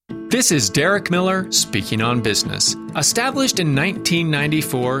This is Derek Miller speaking on business. Established in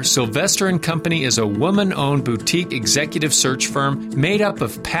 1994, Silvester Company is a woman-owned boutique executive search firm made up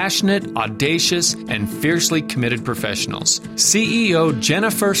of passionate, audacious, and fiercely committed professionals. CEO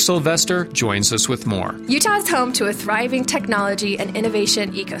Jennifer Silvester joins us with more. Utah is home to a thriving technology and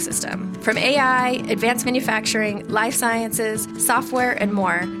innovation ecosystem. From AI, advanced manufacturing, life sciences, software, and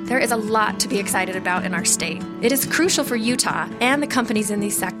more, there is a lot to be excited about in our state. It is crucial for Utah and the companies in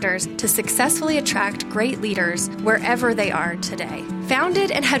these sectors to successfully attract great leaders wherever they are today.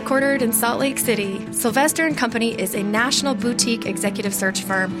 Founded and headquartered in Salt Lake City, Silvester Company is a national boutique executive search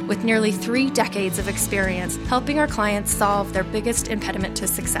firm with nearly 3 decades of experience helping our clients solve their biggest impediment to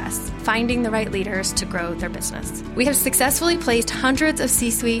success, finding the right leaders to grow their business. We have successfully placed hundreds of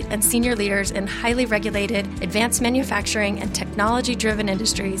C-suite and senior leaders in highly regulated, advanced manufacturing and technology-driven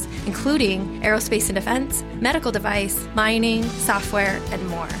industries, including aerospace and defense, medical device, mining, software, and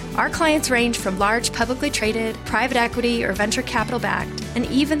more. Our clients range from large publicly traded, private equity or venture capital-backed, and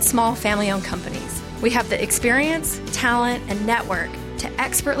even small family-owned companies. We have the experience, talent, and network to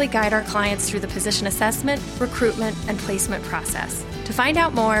expertly guide our clients through the position assessment, recruitment, and placement process. To find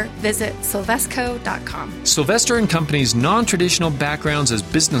out more, visit silvesco.com. Silvester Company's non-traditional backgrounds as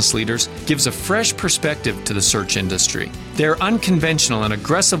business leaders gives a fresh perspective to the search industry. They're unconventional and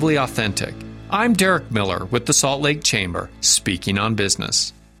aggressively authentic. I'm Derek Miller with the Salt Lake Chamber, speaking on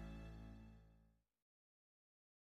business.